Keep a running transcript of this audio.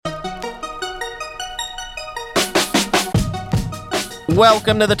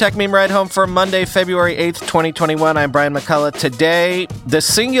Welcome to the Tech Meme Ride Home for Monday, February 8th, 2021. I'm Brian McCullough. Today, the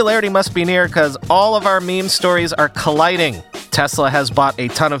singularity must be near because all of our meme stories are colliding. Tesla has bought a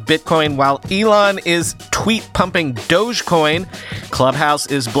ton of Bitcoin while Elon is tweet-pumping Dogecoin. Clubhouse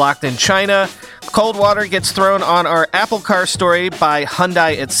is blocked in China. Cold water gets thrown on our Apple Car story by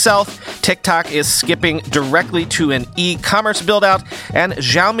Hyundai itself. TikTok is skipping directly to an e-commerce build-out. And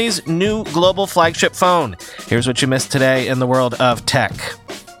Xiaomi's new global flagship phone. Here's what you missed today in the world of tech.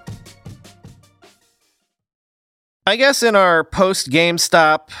 I guess in our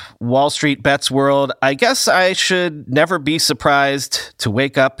post-GameStop Wall Street bets world, I guess I should never be surprised to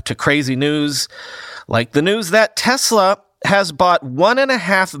wake up to crazy news, like the news that Tesla has bought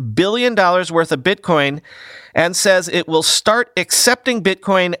 $1.5 billion worth of Bitcoin and says it will start accepting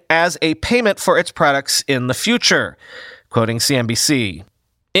Bitcoin as a payment for its products in the future, quoting CNBC.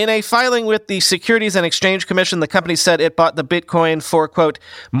 In a filing with the Securities and Exchange Commission, the company said it bought the Bitcoin for, quote,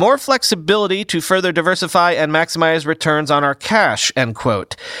 more flexibility to further diversify and maximize returns on our cash, end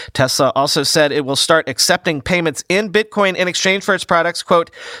quote. Tesla also said it will start accepting payments in Bitcoin in exchange for its products,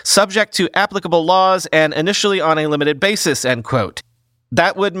 quote, subject to applicable laws and initially on a limited basis, end quote.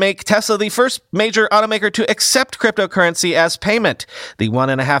 That would make Tesla the first major automaker to accept cryptocurrency as payment. The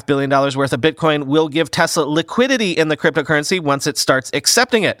 $1.5 billion worth of Bitcoin will give Tesla liquidity in the cryptocurrency once it starts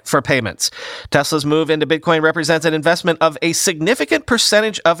accepting it for payments. Tesla's move into Bitcoin represents an investment of a significant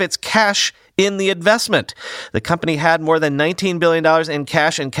percentage of its cash in the investment. The company had more than $19 billion in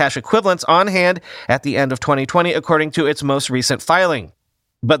cash and cash equivalents on hand at the end of 2020, according to its most recent filing.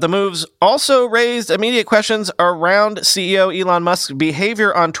 But the moves also raised immediate questions around CEO Elon Musk's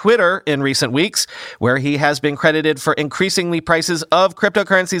behavior on Twitter in recent weeks, where he has been credited for increasing the prices of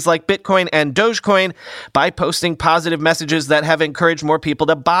cryptocurrencies like Bitcoin and Dogecoin by posting positive messages that have encouraged more people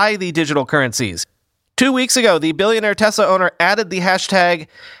to buy the digital currencies. 2 weeks ago, the billionaire Tesla owner added the hashtag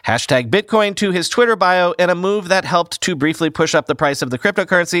Bitcoin to his Twitter bio in a move that helped to briefly push up the price of the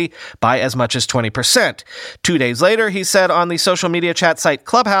cryptocurrency by as much as 20%. 2 days later, he said on the social media chat site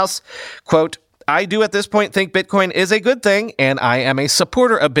Clubhouse, quote, I do at this point think Bitcoin is a good thing, and I am a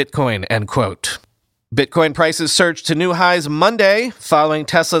supporter of Bitcoin, end quote. Bitcoin prices surged to new highs Monday following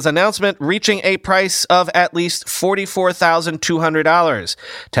Tesla's announcement, reaching a price of at least $44,200.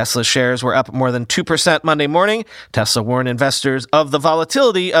 Tesla shares were up more than 2% Monday morning. Tesla warned investors of the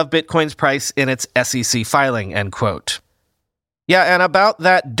volatility of Bitcoin's price in its SEC filing, end quote. Yeah, and about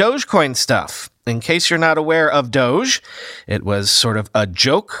that Dogecoin stuff. In case you're not aware of Doge, it was sort of a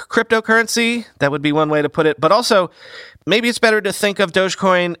joke cryptocurrency. That would be one way to put it. But also, maybe it's better to think of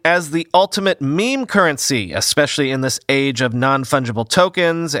Dogecoin as the ultimate meme currency, especially in this age of non-fungible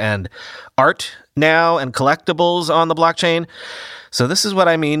tokens and art now and collectibles on the blockchain. So this is what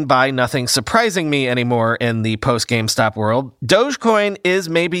I mean by nothing surprising me anymore in the post-GameStop world. Dogecoin is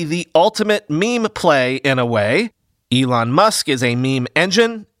maybe the ultimate meme play in a way. Elon Musk is a meme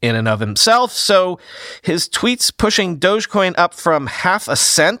engine in and of himself, so his tweets pushing Dogecoin up from half a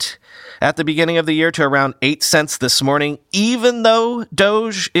cent at the beginning of the year to around 8 cents this morning, even though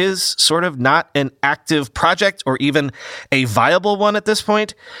Doge is sort of not an active project or even a viable one at this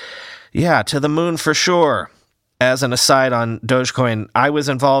point. Yeah, to the moon for sure. As an aside on Dogecoin, I was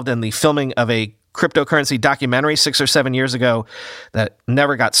involved in the filming of a cryptocurrency documentary 6 or 7 years ago that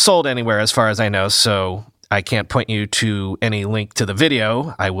never got sold anywhere as far as I know, so I can't point you to any link to the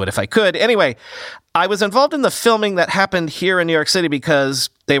video. I would if I could. Anyway, I was involved in the filming that happened here in New York City because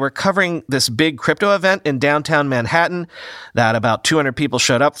they were covering this big crypto event in downtown Manhattan that about 200 people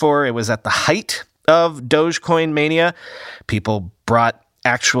showed up for. It was at the height of Dogecoin mania. People brought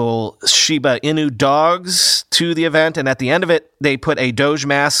actual Shiba Inu dogs to the event, and at the end of it, they put a Doge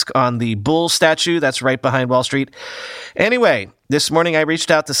mask on the bull statue that's right behind Wall Street. Anyway, this morning I reached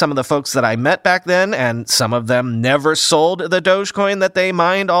out to some of the folks that I met back then, and some of them never sold the Dogecoin that they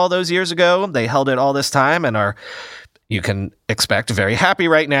mined all those years ago. They held it all this time and are, you can expect, very happy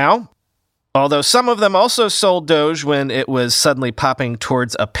right now. Although some of them also sold Doge when it was suddenly popping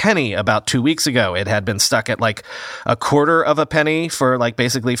towards a penny about 2 weeks ago. It had been stuck at like a quarter of a penny for like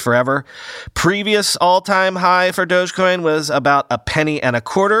basically forever. Previous all-time high for Dogecoin was about a penny and a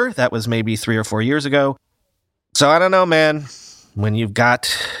quarter. That was maybe 3 or 4 years ago. So I don't know, man. When you've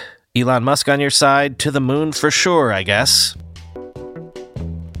got Elon Musk on your side, to the moon for sure, I guess.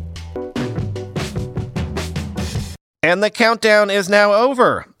 And the countdown is now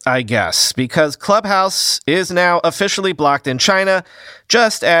over, I guess, because Clubhouse is now officially blocked in China,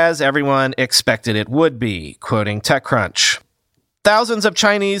 just as everyone expected it would be, quoting TechCrunch. Thousands of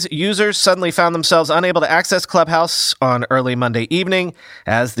Chinese users suddenly found themselves unable to access Clubhouse on early Monday evening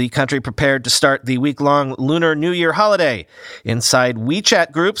as the country prepared to start the week-long Lunar New Year holiday. Inside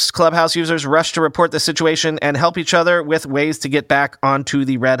WeChat groups, Clubhouse users rushed to report the situation and help each other with ways to get back onto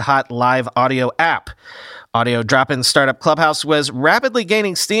the red-hot live audio app. Audio drop-in startup Clubhouse was rapidly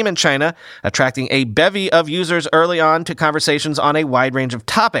gaining steam in China, attracting a bevy of users early on to conversations on a wide range of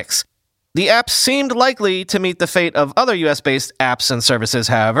topics. The app seemed likely to meet the fate of other US-based apps and services,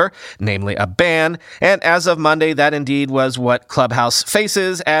 however, namely a ban, and as of Monday, that indeed was what Clubhouse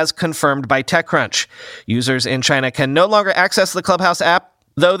faces, as confirmed by TechCrunch. Users in China can no longer access the Clubhouse app,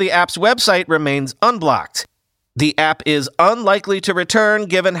 though the app's website remains unblocked. The app is unlikely to return,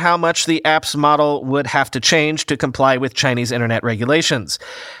 given how much the app's model would have to change to comply with Chinese internet regulations.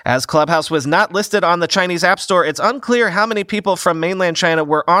 As Clubhouse was not listed on the Chinese App Store, it's unclear how many people from mainland China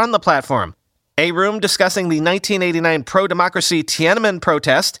were on the platform. A room discussing the 1989 pro-democracy Tiananmen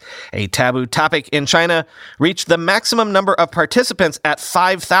protest, a taboo topic in China, reached the maximum number of participants at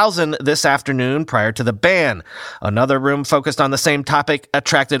 5,000 this afternoon prior to the ban. Another room focused on the same topic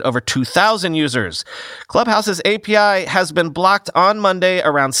attracted over 2,000 users. Clubhouse's API has been blocked on Monday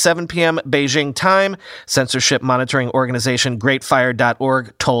around 7 p.m. Beijing time, censorship monitoring organization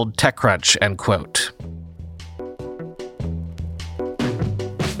greatfire.org told TechCrunch, end quote.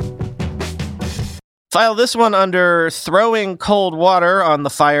 File this one under throwing cold water on the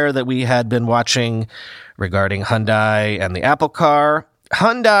fire that we had been watching regarding Hyundai and the Apple car.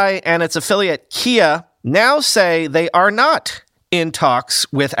 Hyundai and its affiliate Kia now say they are not in talks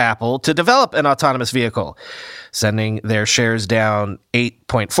with Apple to develop an autonomous vehicle, sending their shares down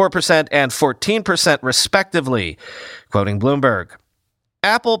 8.4% and 14% respectively, quoting Bloomberg.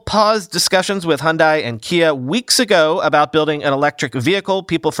 Apple paused discussions with Hyundai and Kia weeks ago about building an electric vehicle.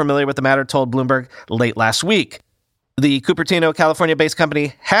 People familiar with the matter told Bloomberg late last week. The Cupertino, California-based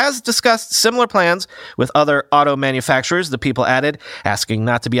company has discussed similar plans with other auto manufacturers, the People added, asking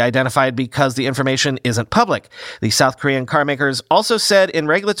not to be identified because the information isn't public. The South Korean car makers also said in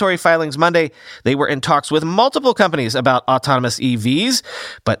regulatory filings Monday they were in talks with multiple companies about autonomous EVs,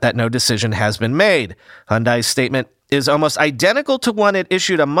 but that no decision has been made. Hyundai's statement is almost identical to one it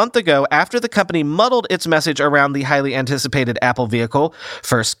issued a month ago after the company muddled its message around the highly anticipated Apple vehicle,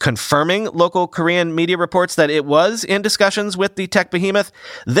 first confirming local Korean media reports that it was in discussions with the tech behemoth,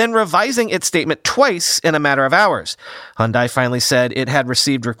 then revising its statement twice in a matter of hours. Hyundai finally said it had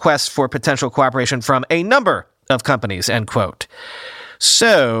received requests for potential cooperation from a number of companies, end quote.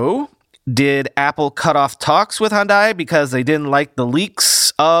 So, did Apple cut off talks with Hyundai because they didn't like the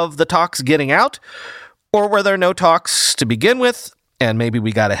leaks of the talks getting out? Or were there no talks to begin with, and maybe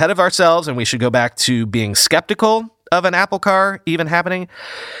we got ahead of ourselves and we should go back to being skeptical of an Apple car even happening?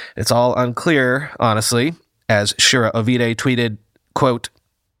 It's all unclear, honestly, as Shira Ovide tweeted, quote,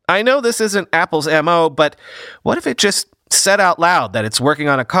 "I know this isn't Apple's MO, but what if it just said out loud that it's working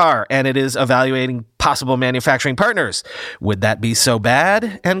on a car and it is evaluating possible manufacturing partners? Would that be so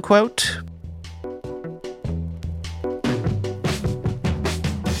bad?" End quote.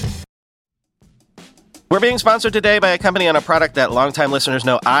 We're being sponsored today by a company on a product that longtime listeners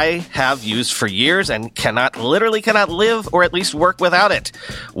know I have used for years and literally cannot live or at least work without it.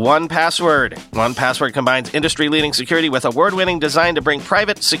 1Password. 1Password combines industry-leading security with award-winning design to bring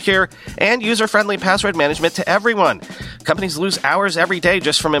private, secure, and user-friendly password management to everyone. Companies lose hours every day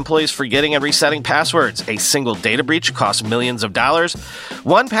just from employees forgetting and resetting passwords. A single data breach costs millions of dollars.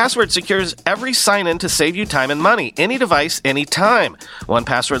 1Password secures every sign-in to save you time and money, any device, anytime.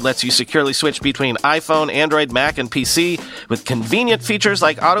 1Password lets you securely switch between iPhone, Android, Mac, and PC with convenient features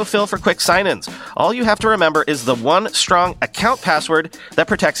like autofill for quick sign-ins. All you have to remember is the one strong account password that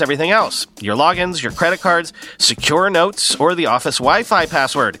protects everything else. Your logins, your credit cards, secure notes, or the office Wi-Fi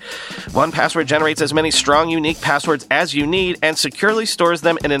password. 1Password generates as many strong, unique passwords as you need and securely stores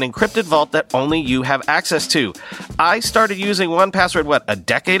them in an encrypted vault that only you have access to. I started using 1Password, a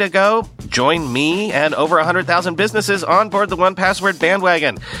decade ago? Join me and over 100,000 businesses on board the 1Password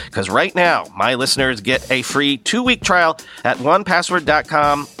bandwagon. Because right now, my listeners get a free 2-week trial at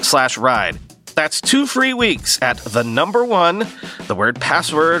 1password.com/ride. That's 2 free weeks at the number 1, the word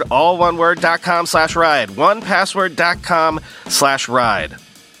password, all one word, .com/ride. 1password.com/ride.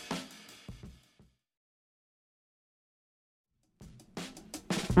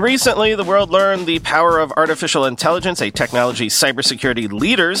 Recently, the world learned the power of artificial intelligence, a technology cybersecurity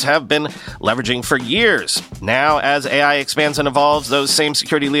leaders have been leveraging for years. Now, as AI expands and evolves, those same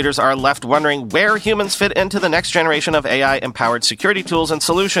security leaders are left wondering where humans fit into the next generation of AI-empowered security tools and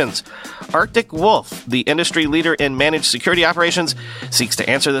solutions. Arctic Wolf, the industry leader in managed security operations, seeks to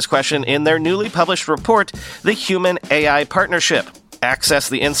answer this question in their newly published report, The Human-AI Partnership. Access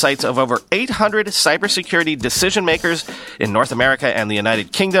the insights of over 800 cybersecurity decision makers in North America and the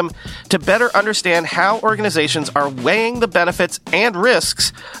United Kingdom to better understand how organizations are weighing the benefits and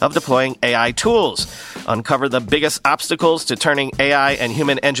risks of deploying AI tools. Uncover the biggest obstacles to turning AI and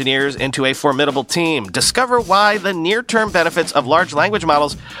human engineers into a formidable team. Discover why the near-term benefits of large language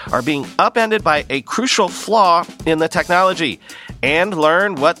models are being upended by a crucial flaw in the technology. And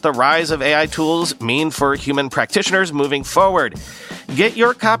learn what the rise of AI tools mean for human practitioners moving forward. Get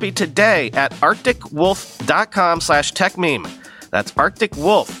your copy today at arcticwolf.com/techmeme. That's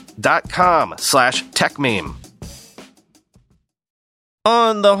arcticwolf.com/techmeme.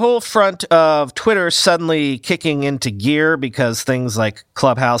 On the whole front of Twitter suddenly kicking into gear because things like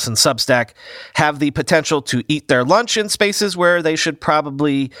Clubhouse and Substack have the potential to eat their lunch in spaces where they should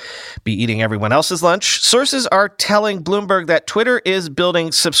probably be eating everyone else's lunch, sources are telling Bloomberg that Twitter is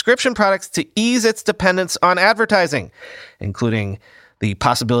building subscription products to ease its dependence on advertising, including the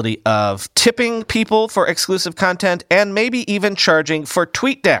possibility of tipping people for exclusive content and maybe even charging for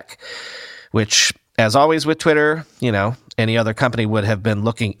TweetDeck, which, as always with Twitter, any other company would have been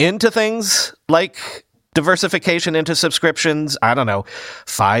looking into things like diversification into subscriptions,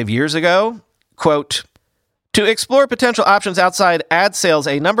 5 years ago. Quote, to explore potential options outside ad sales,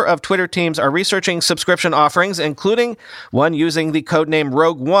 a number of Twitter teams are researching subscription offerings, including one using the codename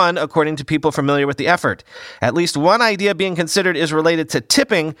Rogue One, according to people familiar with the effort. At least one idea being considered is related to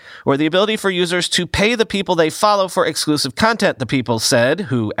tipping, or the ability for users to pay the people they follow for exclusive content, the people said,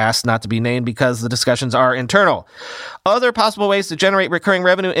 who asked not to be named because the discussions are internal. Other possible ways to generate recurring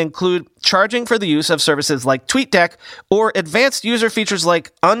revenue include charging for the use of services like TweetDeck or advanced user features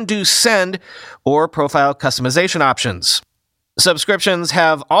like undo send or profile customization options. Subscriptions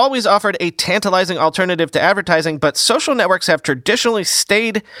have always offered a tantalizing alternative to advertising, but social networks have traditionally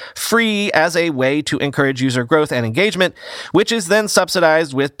stayed free as a way to encourage user growth and engagement, which is then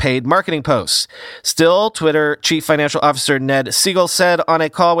subsidized with paid marketing posts. Still, Twitter Chief Financial Officer Ned Siegel said on a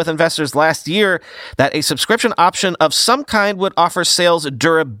call with investors last year that a subscription option of some kind would offer sales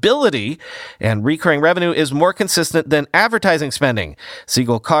durability, and recurring revenue is more consistent than advertising spending.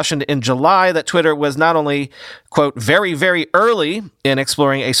 Siegel cautioned in July that Twitter was not only, quote, very, very early in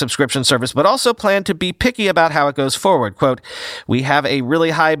exploring a subscription service, but also plan to be picky about how it goes forward. Quote, we have a really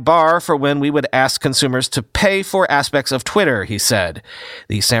high bar for when we would ask consumers to pay for aspects of Twitter, he said.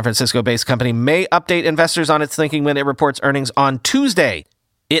 The San Francisco-based company may update investors on its thinking when it reports earnings on Tuesday.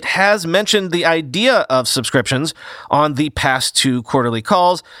 It has mentioned the idea of subscriptions on the past 2 quarterly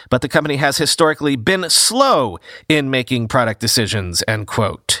calls, but the company has historically been slow in making product decisions, end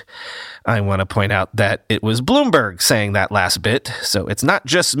quote. I want to point out that it was Bloomberg saying that last bit, so it's not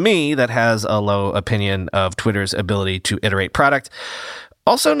just me that has a low opinion of Twitter's ability to iterate product.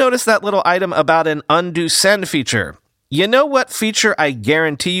 Also notice that little item about an undo send feature. You know what feature I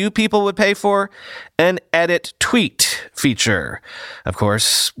guarantee you people would pay for? An edit tweet feature. Of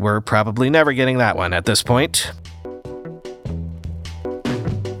course, we're probably never getting that one at this point.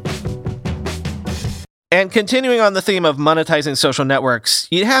 And continuing on the theme of monetizing social networks,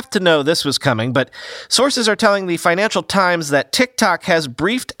 you have to know this was coming, but sources are telling the Financial Times that TikTok has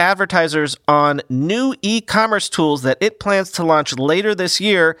briefed advertisers on new e-commerce tools that it plans to launch later this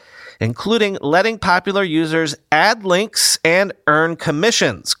year, including letting popular users add links and earn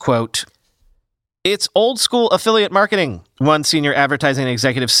commissions. Quote, it's old school affiliate marketing, one senior advertising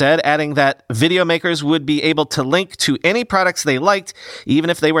executive said, adding that video makers would be able to link to any products they liked,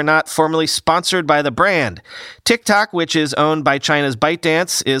 even if they were not formally sponsored by the brand. TikTok, which is owned by China's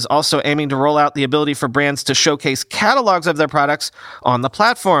ByteDance, is also aiming to roll out the ability for brands to showcase catalogs of their products on the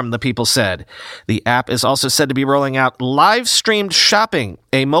platform, the people said. The app is also said to be rolling out live-streamed shopping,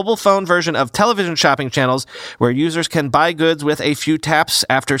 a mobile phone version of television shopping channels where users can buy goods with a few taps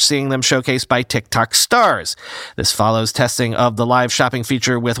after seeing them showcased by TikTok stars. This follows testing of the live shopping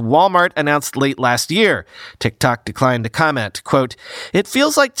feature with Walmart announced late last year. TikTok declined to comment. Quote, it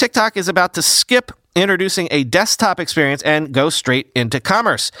feels like TikTok is about to skip introducing a desktop experience and go straight into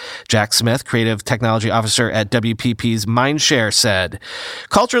commerce, Jack Smith, creative technology officer at WPP's Mindshare, said.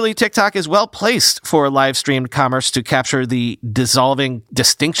 Culturally, TikTok is well placed for live-streamed commerce to capture the dissolving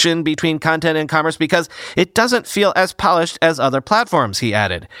distinction between content and commerce because it doesn't feel as polished as other platforms, he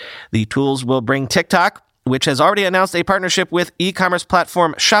added. The tools will bring TikTok which has already announced a partnership with e-commerce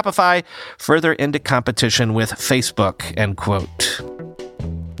platform Shopify, further into competition with Facebook, end quote.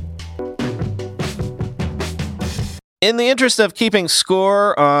 In the interest of keeping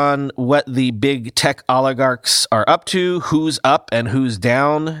score on what the big tech oligarchs are up to, who's up and who's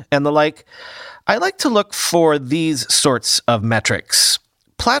down, and the like, I like to look for these sorts of metrics.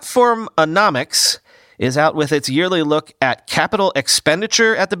 Platformonomics is out with its yearly look at capital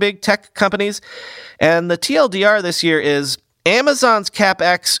expenditure at the big tech companies, and the TLDR this year is Amazon's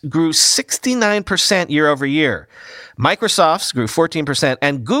CapEx grew 69% year over year. Microsoft's grew 14%,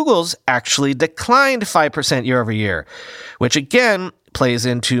 and Google's actually declined 5% year over year, which again plays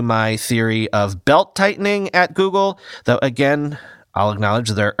into my theory of belt tightening at Google, though again, I'll acknowledge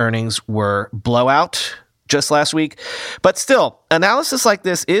their earnings were blowout just last week. But still, analysis like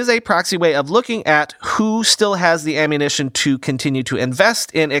this is a proxy way of looking at who still has the ammunition to continue to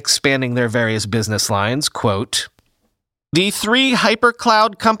invest in expanding their various business lines. Quote, the three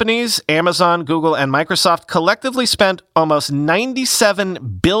hypercloud companies, Amazon, Google, and Microsoft, collectively spent almost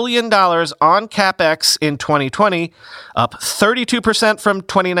 $97 billion on CapEx in 2020, up 32% from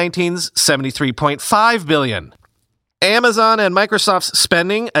 2019's $73.5 billion. Amazon and Microsoft's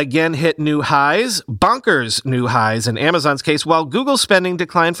spending again hit new highs, bonkers new highs in Amazon's case, while Google's spending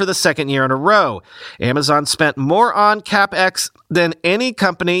declined for the second year in a row. Amazon spent more on CapEx than any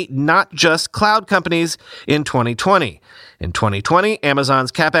company, not just cloud companies, in 2020. In 2020,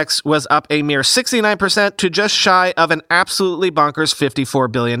 Amazon's CapEx was up a mere 69% to just shy of an absolutely bonkers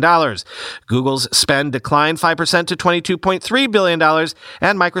 $54 billion. Google's spend declined 5% to $22.3 billion,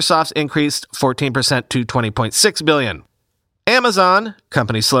 and Microsoft's increased 14% to $20.6 billion. Amazon,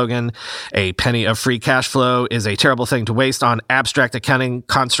 company slogan, a penny of free cash flow is a terrible thing to waste on abstract accounting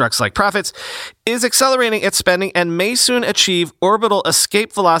constructs like profits, is accelerating its spending and may soon achieve orbital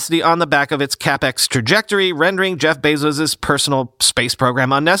escape velocity on the back of its CapEx trajectory, rendering Jeff Bezos' personal space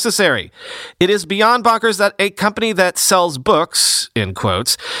program unnecessary. It is beyond bonkers that a company that sells books, in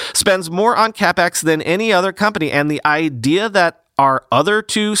quotes, spends more on CapEx than any other company, and the idea that our other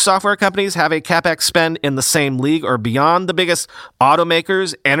two software companies have a CapEx spend in the same league or beyond the biggest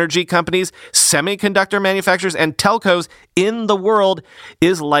automakers, energy companies, semiconductor manufacturers, and telcos in the world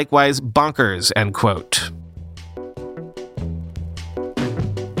is likewise bonkers, end quote.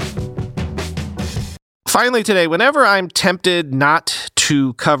 Finally today, whenever I'm tempted not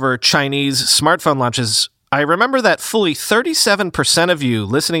to cover Chinese smartphone launches, I remember that fully 37% of you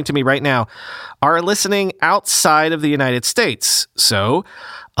listening to me right now are listening outside of the United States. So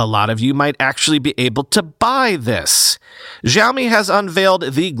a lot of you might actually be able to buy this. Xiaomi has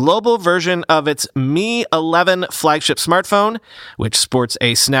unveiled the global version of its Mi 11 flagship smartphone, which sports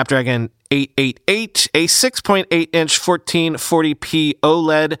a Snapdragon 888, a 6.8-inch 1440p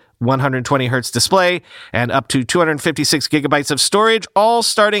OLED 120Hz display, and up to 256 gigabytes of storage, all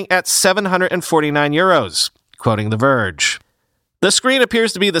starting at €749, quoting The Verge. The screen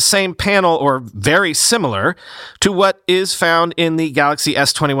appears to be the same panel or very similar to what is found in the Galaxy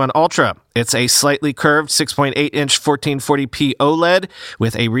S21 Ultra. It's a slightly curved 6.8-inch 1440p OLED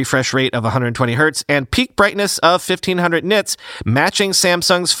with a refresh rate of 120 Hz and peak brightness of 1500 nits, matching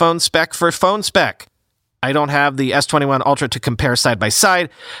Samsung's phone spec for phone spec. I don't have the S21 Ultra to compare side by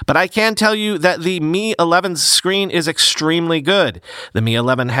side, but I can tell you that the Mi 11's screen is extremely good. The Mi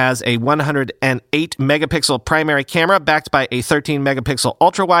 11 has a 108 megapixel primary camera backed by a 13 megapixel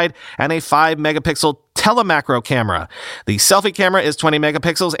ultra wide and a 5 megapixel telemacro camera. The selfie camera is 20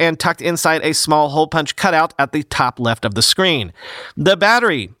 megapixels and tucked inside a small hole punch cutout at the top left of the screen. The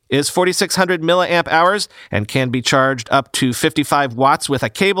battery is 4,600 milliamp hours and can be charged up to 55 watts with a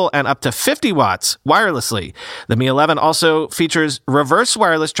cable and up to 50 watts wirelessly. The Mi 11 also features reverse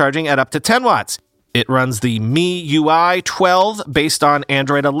wireless charging at up to 10 watts. It runs the MIUI 12 based on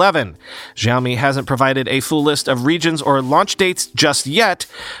Android 11. Xiaomi hasn't provided a full list of regions or launch dates just yet,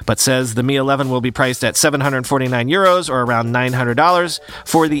 but says the Mi 11 will be priced at €749 or around $900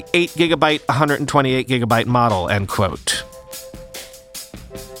 for the 8GB, 128GB model, end quote.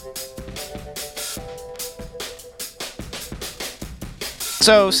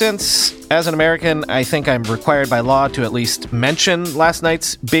 So, since, as an American, I think I'm required by law to at least mention last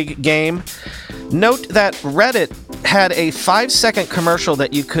night's big game, note that Reddit had a 5-second commercial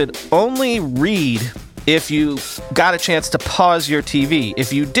that you could only read if you got a chance to pause your TV.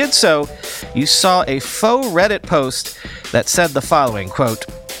 If you did so, you saw a faux Reddit post that said the following, quote,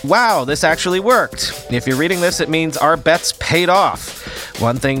 "Wow, this actually worked. If you're reading this, it means our bets paid off.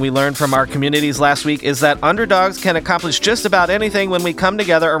 One thing we learned from our communities last week is that underdogs can accomplish just about anything when we come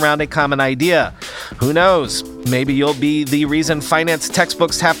together around a common idea. Who knows? Maybe you'll be the reason finance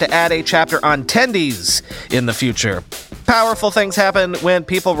textbooks have to add a chapter on tendies in the future. Powerful things happen when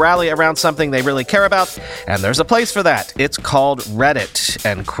people rally around something they really care about, and there's a place for that. It's called Reddit,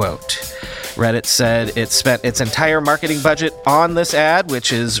 end quote. Reddit said it spent its entire marketing budget on this ad,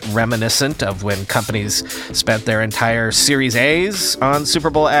 which is reminiscent of when companies spent their entire Series A's on Super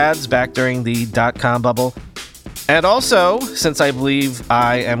Bowl ads back during the dot-com bubble. And also, since I believe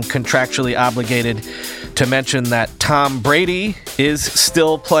I am contractually obligated to mention that Tom Brady is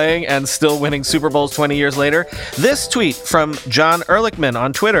still playing and still winning Super Bowls 20 years later, this tweet from John Ehrlichman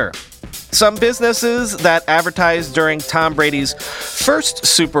on Twitter. Some businesses that advertised during Tom Brady's first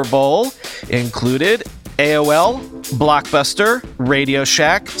Super Bowl included AOL, Blockbuster, Radio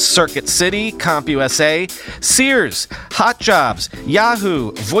Shack, Circuit City, CompUSA, Sears, Hot Jobs,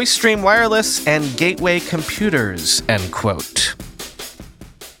 Yahoo, VoiceStream Wireless, and Gateway Computers, end quote.